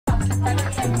Hi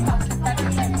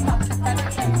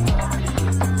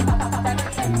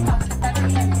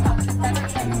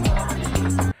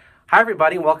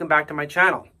everybody, and welcome back to my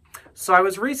channel. So I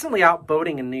was recently out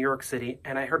boating in New York City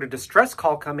and I heard a distress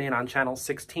call come in on channel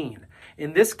 16.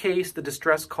 In this case, the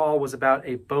distress call was about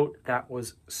a boat that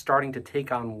was starting to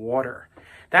take on water.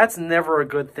 That's never a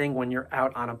good thing when you're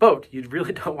out on a boat. You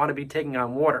really don't want to be taking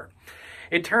on water.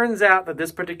 It turns out that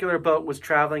this particular boat was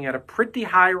traveling at a pretty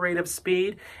high rate of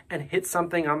speed and hit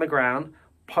something on the ground,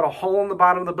 put a hole in the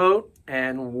bottom of the boat,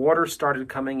 and water started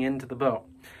coming into the boat.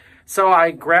 So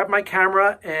I grabbed my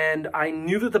camera and I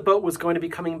knew that the boat was going to be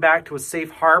coming back to a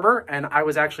safe harbor, and I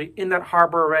was actually in that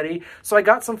harbor already. So I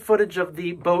got some footage of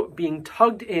the boat being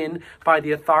tugged in by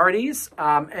the authorities,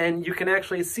 and you can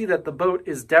actually see that the boat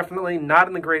is definitely not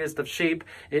in the greatest of shape.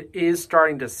 It is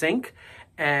starting to sink,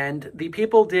 and the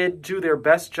people did do their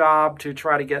best job to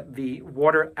try to get the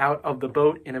water out of the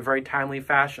boat in a very timely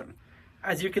fashion.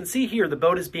 As you can see here, the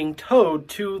boat is being towed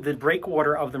to the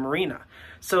breakwater of the marina.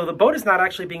 So the boat is not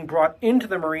actually being brought into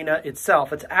the marina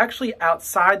itself. It's actually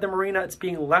outside the marina. It's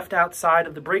being left outside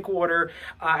of the breakwater.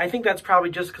 I think that's probably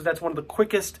just because that's one of the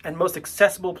quickest and most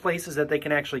accessible places that they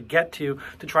can actually get to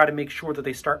try to make sure that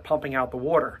they start pumping out the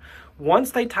water.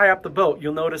 Once they tie up the boat,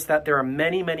 you'll notice that there are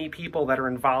many, many people that are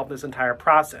involved in this entire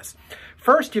process.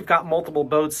 First, you've got multiple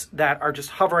boats that are just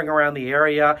hovering around the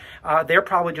area. They're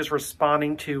probably just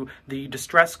responding to the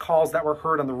distress calls that were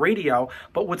heard on the radio.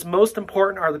 But what's most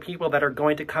important are the people that are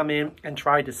going to come in and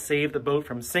try to save the boat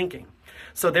from sinking.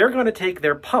 So they're going to take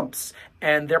their pumps,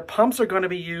 and their pumps are going to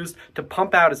be used to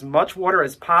pump out as much water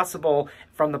as possible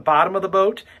from the bottom of the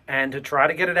boat and to try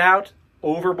to get it out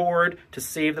overboard to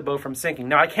save the boat from sinking.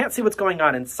 Now, I can't see what's going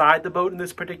on inside the boat in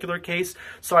this particular case,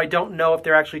 so I don't know if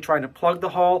they're actually trying to plug the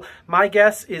hole. My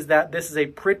guess is that this is a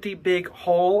pretty big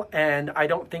hole, and I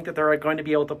don't think that they're going to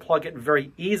be able to plug it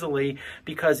very easily,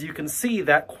 because you can see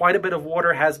that quite a bit of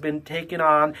water has been taken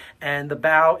on, and the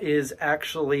bow is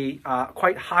actually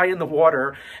quite high in the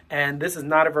water, and this is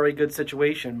not a very good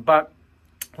situation. But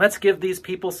let's give these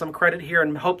people some credit here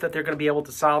and hope that they're going to be able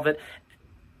to solve it.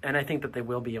 And I think that they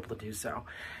will be able to do so.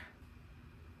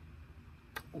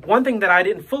 One thing that I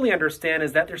didn't fully understand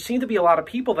is that there seem to be a lot of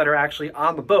people that are actually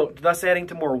on the boat, thus adding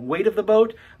to more weight of the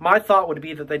boat. My thought would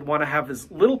be that they'd want to have as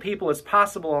little people as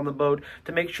possible on the boat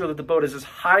to make sure that the boat is as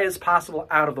high as possible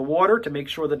out of the water, to make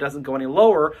sure that it doesn't go any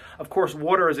lower. Of course,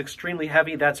 water is extremely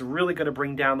heavy. That's really going to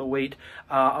bring down the weight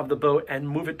of the boat and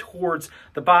move it towards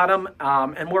the bottom.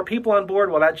 And more people on board,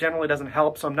 well, that generally doesn't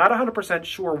help. So I'm not 100%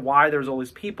 sure why there's all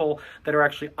these people that are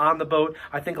actually on the boat.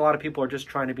 I think a lot of people are just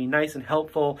trying to be nice and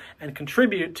helpful and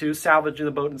contribute to salvaging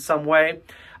the boat in some way.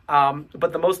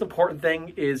 But the most important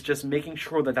thing is just making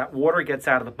sure that that water gets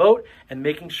out of the boat, and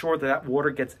making sure that that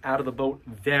water gets out of the boat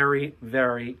very,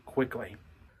 very quickly.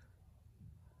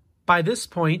 By this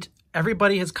point,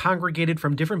 everybody has congregated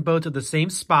from different boats at the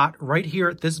same spot right here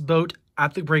at this boat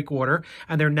at the breakwater,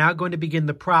 and they're now going to begin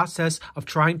the process of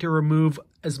trying to remove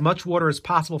as much water as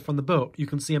possible from the boat. You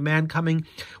can see a man coming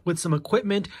with some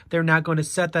equipment. They're now going to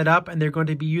set that up, and they're going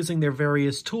to be using their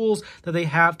various tools that they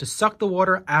have to suck the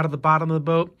water out of the bottom of the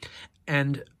boat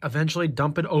and eventually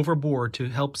dump it overboard to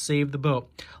help save the boat.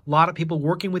 A lot of people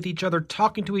working with each other,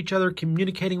 talking to each other,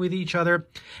 communicating with each other,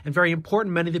 and very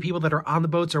important, many of the people that are on the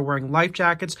boats are wearing life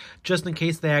jackets just in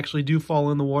case they actually do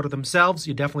fall in the water themselves.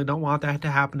 You definitely don't want that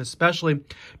to happen, especially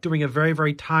during a very,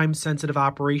 very time-sensitive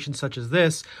operation such as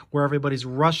this, where everybody's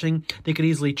rushing. They could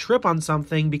easily trip on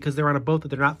something because they're on a boat that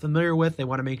they're not familiar with. They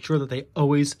want to make sure that they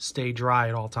always stay dry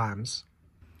at all times.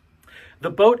 The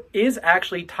boat is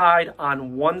actually tied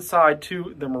on one side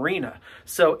to the marina.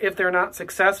 So if they're not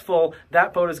successful,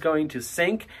 that boat is going to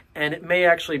sink, and it may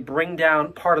actually bring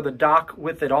down part of the dock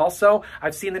with it also.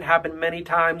 I've seen it happen many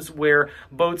times where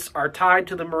boats are tied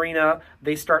to the marina,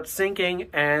 they start sinking,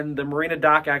 and the marina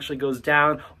dock actually goes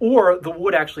down, or the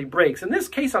wood actually breaks. In this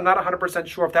case, I'm not 100%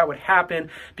 sure if that would happen,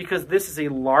 because this is a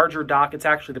larger dock. It's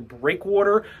actually the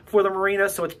breakwater for the marina,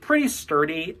 so it's pretty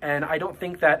sturdy, and I don't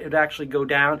think that it would actually go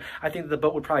down. I think the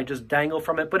boat would probably just dangle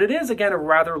from it, but it is, again, a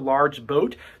rather large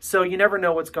boat, so you never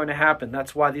know what's going to happen.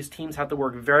 That's why these teams have to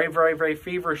work very, very, very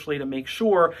feverishly to make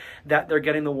sure that they're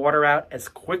getting the water out as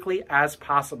quickly as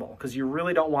possible, because you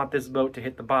really don't want this boat to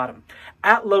hit the bottom.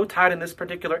 At low tide in this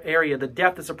particular area, the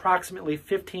depth is approximately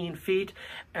 15 feet,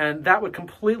 and that would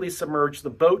completely submerge the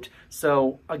boat.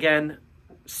 So again,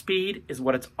 speed is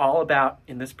what it's all about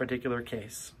in this particular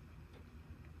case.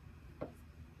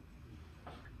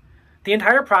 The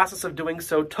entire process of doing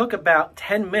so took about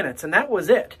 10 minutes, and that was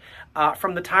it.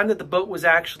 from the time that the boat was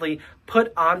actually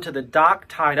put onto the dock,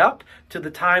 tied up, to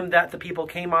the time that the people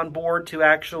came on board to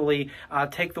actually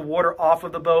take the water off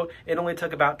of the boat, it only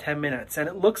took about 10 minutes. And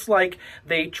it looks like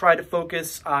they tried to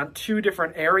focus on two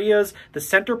different areas, the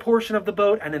center portion of the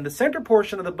boat, and in the center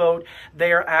portion of the boat,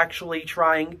 they are actually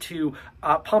trying to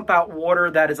pump out water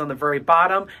that is on the very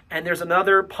bottom, and there's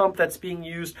another pump that's being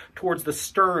used towards the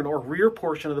stern or rear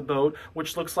portion of the boat,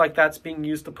 which looks like that's being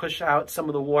used to push out some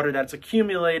of the water that's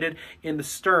accumulated in the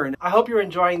stern. I hope you're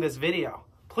enjoying this video.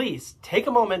 Please take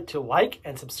a moment to like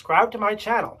and subscribe to my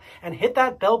channel and hit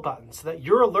that bell button so that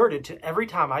you're alerted to every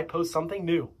time I post something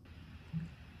new.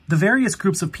 The various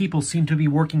groups of people seem to be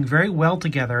working very well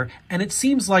together, and it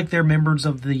seems like they're members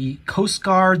of the Coast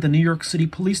Guard, the New York City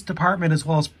Police Department, as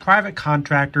well as private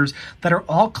contractors that are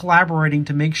all collaborating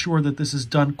to make sure that this is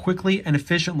done quickly and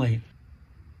efficiently.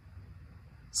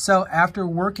 So after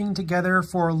working together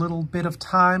for a little bit of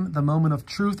time, the moment of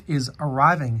truth is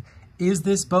arriving. Is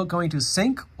this boat going to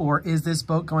sink, or is this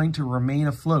boat going to remain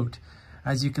afloat?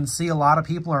 As you can see, a lot of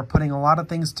people are putting a lot of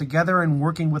things together and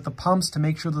working with the pumps to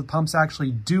make sure that the pumps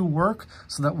actually do work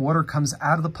so that water comes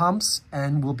out of the pumps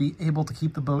and will be able to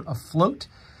keep the boat afloat.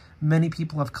 Many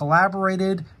people have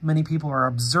collaborated. Many people are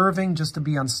observing just to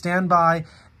be on standby.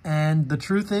 And the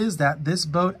truth is that this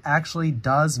boat actually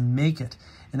does make it.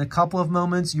 In a couple of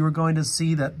moments, you're going to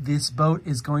see that this boat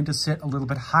is going to sit a little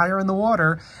bit higher in the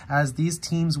water as these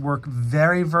teams work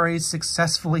very, very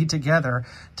successfully together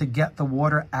to get the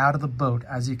water out of the boat.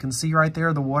 As you can see right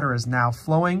there, the water is now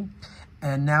flowing,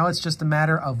 and now it's just a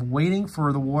matter of waiting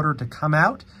for the water to come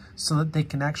out so that they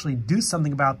can actually do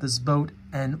something about this boat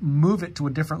and move it to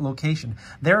a different location.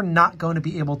 They're not going to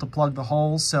be able to plug the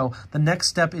holes, so the next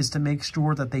step is to make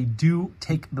sure that they do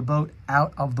take the boat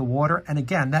out of the water. And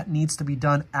again, that needs to be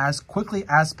done as quickly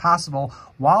as possible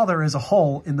while there is a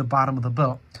hole in the bottom of the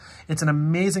boat. It's an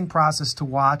amazing process to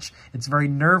watch. It's very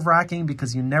nerve-wracking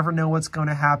because you never know what's going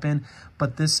to happen,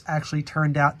 but this actually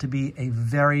turned out to be a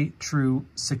very true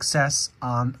success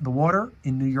on the water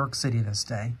in New York City this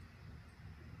day.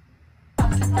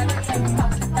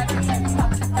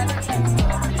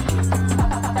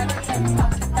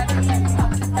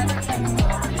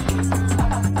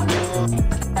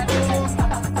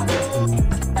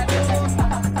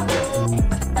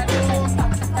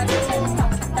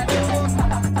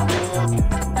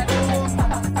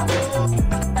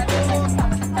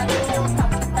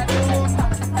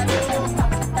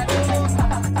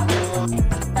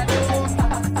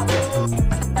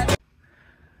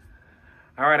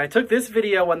 All right, I took this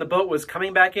video when the boat was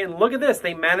coming back in. Look at this.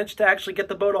 They managed to actually get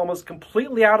the boat almost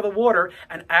completely out of the water.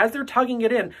 And as they're tugging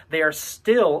it in, they are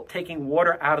still taking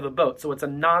water out of the boat. So it's a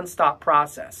nonstop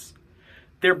process.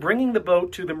 They're bringing the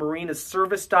boat to the marina's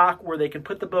service dock where they can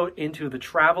put the boat into the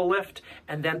travel lift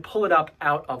and then pull it up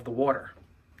out of the water.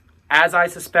 As I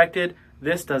suspected,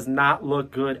 this does not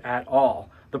look good at all.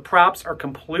 The props are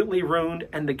completely ruined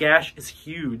and the gash is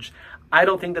huge. I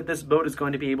don't think that this boat is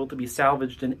going to be able to be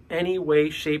salvaged in any way,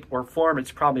 shape, or form.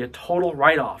 It's probably a total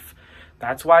write-off.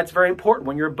 That's why it's very important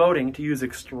when you're boating to use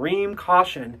extreme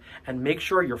caution and make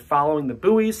sure you're following the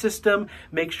buoy system,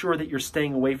 make sure that you're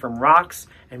staying away from rocks,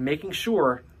 and making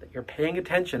sure that you're paying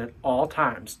attention at all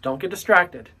times. Don't get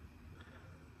distracted.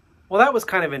 Well, that was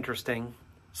kind of interesting.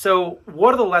 So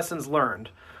what are the lessons learned?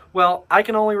 Well, I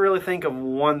can only really think of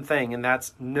one thing, and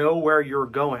that's know where you're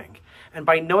going. And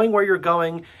by knowing where you're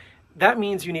going, that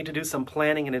means you need to do some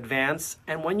planning in advance,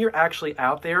 and when you're actually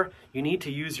out there, you need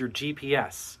to use your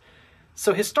GPS.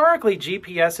 So historically,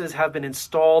 GPSs have been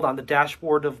installed on the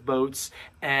dashboard of boats,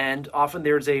 and often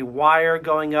there's a wire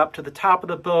going up to the top of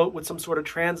the boat with some sort of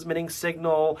transmitting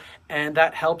signal, and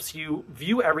that helps you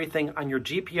view everything on your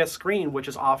GPS screen, which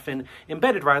is often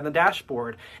embedded right on the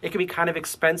dashboard. It can be kind of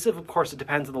expensive. Of course, it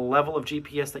depends on the level of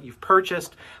GPS that you've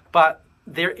purchased, but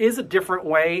there is a different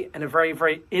way and a very,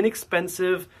 very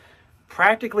inexpensive,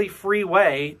 practically free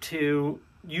way to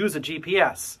use a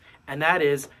GPS, and that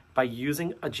is by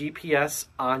using a GPS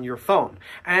on your phone.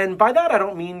 And by that, I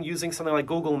don't mean using something like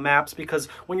Google Maps, because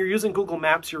when you're using Google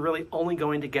Maps, you're really only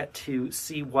going to get to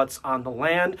see what's on the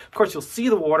land. Of course, you'll see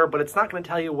the water, but it's not going to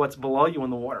tell you what's below you in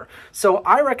the water. So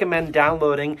I recommend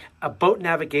downloading a boat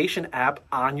navigation app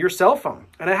on your cell phone.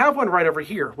 And I have one right over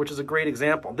here, which is a great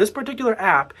example. This particular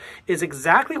app is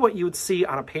exactly what you would see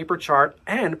on a paper chart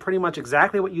and pretty much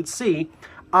exactly what you'd see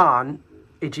on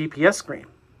a GPS screen.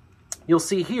 You'll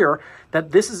see here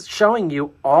that this is showing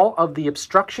you all of the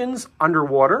obstructions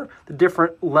underwater, the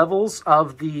different levels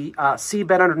of the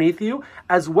seabed underneath you,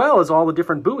 as well as all the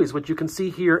different buoys, which you can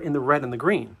see here in the red and the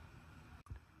green.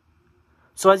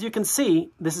 So as you can see,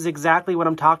 this is exactly what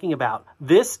I'm talking about.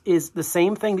 This is the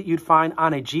same thing that you'd find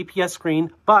on a GPS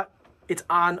screen, but it's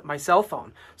on my cell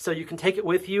phone. So you can take it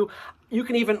with you. You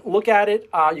can even look at it.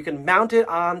 You can mount it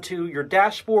onto your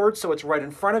dashboard so it's right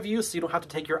in front of you so you don't have to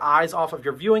take your eyes off of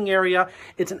your viewing area.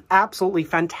 It's an absolutely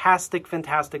fantastic,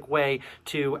 fantastic way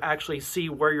to actually see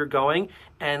where you're going.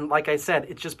 And like I said,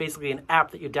 it's just basically an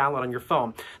app that you download on your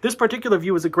phone. This particular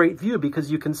view is a great view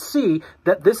because you can see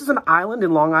that this is an island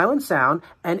in Long Island Sound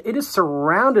and it is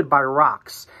surrounded by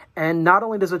rocks. And not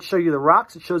only does it show you the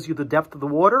rocks, it shows you the depth of the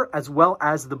water as well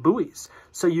as the buoys.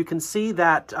 So you can see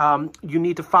that you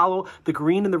need to follow the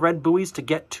green and the red buoys to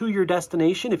get to your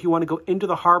destination. If you want to go into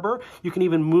the harbor, you can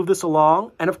even move this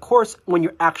along. And of course, when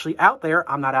you're actually out there,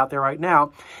 I'm not out there right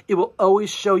now, it will always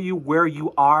show you where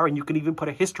you are, and you can even put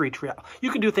a history trail.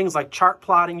 You can do things like chart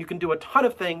plotting. You can do a ton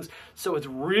of things. So it's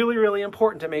really, really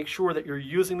important to make sure that you're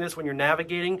using this when you're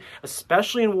navigating,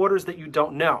 especially in waters that you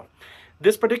don't know.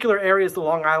 This particular area is the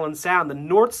Long Island Sound. The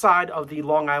north side of the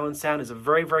Long Island Sound is a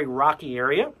very, very rocky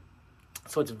area.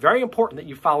 So it's very important that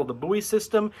you follow the buoy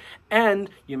system and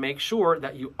you make sure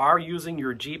that you are using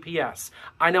your GPS.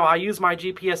 I know I use my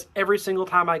GPS every single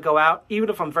time I go out, even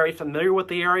if I'm very familiar with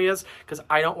the areas, because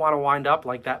I don't want to wind up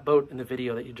like that boat in the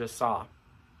video that you just saw.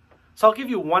 So I'll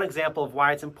give you one example of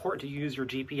why it's important to use your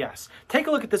GPS. Take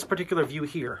a look at this particular view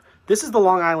here. This is the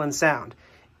Long Island Sound.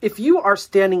 If you are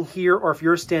standing here or if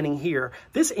you're standing here,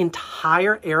 this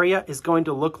entire area is going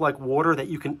to look like water that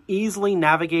you can easily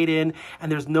navigate in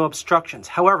and there's no obstructions.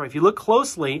 However, if you look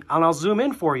closely, and I'll zoom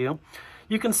in for you,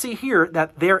 you can see here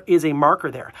that there is a marker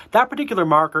there. That particular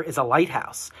marker is a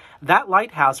lighthouse. That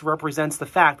lighthouse represents the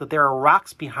fact that there are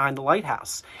rocks behind the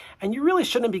lighthouse. And you really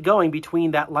shouldn't be going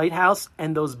between that lighthouse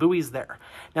and those buoys there.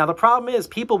 Now, the problem is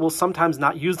people will sometimes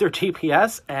not use their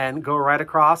GPS and go right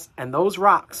across, and those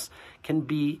rocks can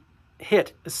be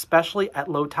hit, especially at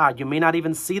low tide. You may not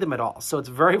even see them at all. So it's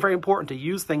very, very important to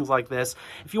use things like this.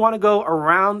 If you want to go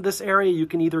around this area, you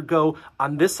can either go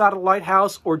on this side of the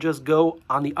lighthouse or just go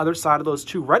on the other side of those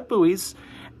two red buoys,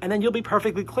 and then you'll be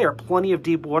perfectly clear. Plenty of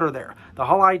deep water there. The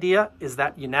whole idea is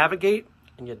that you navigate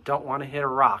and you don't want to hit a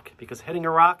rock, because hitting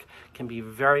a rock can be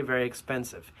very, very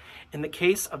expensive. In the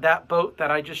case of that boat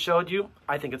that I just showed you,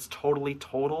 I think it's totally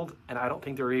totaled, and I don't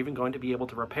think they're even going to be able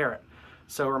to repair it.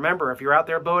 So remember, if you're out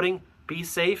there boating, be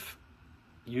safe,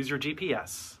 use your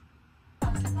GPS.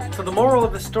 So the moral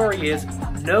of the story is,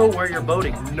 know where you're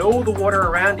boating, know the water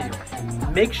around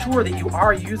you. Make sure that you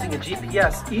are using a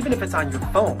GPS, even if it's on your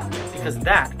phone, because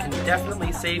that can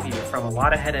definitely save you from a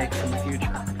lot of headaches in the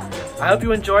future. I hope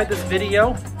you enjoyed this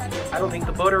video. I don't think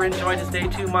the boater enjoyed his day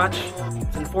too much.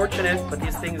 It's unfortunate, but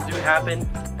these things do happen,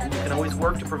 and you can always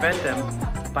work to prevent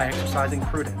them by exercising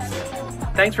prudence.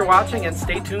 Thanks for watching, and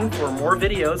stay tuned for more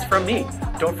videos from me.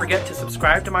 Don't forget to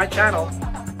subscribe to my channel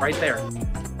right there.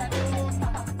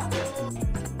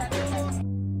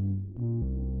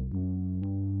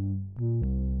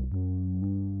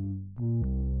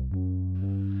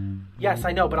 Yes,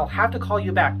 I know, but I'll have to call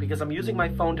you back because I'm using my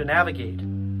phone to navigate.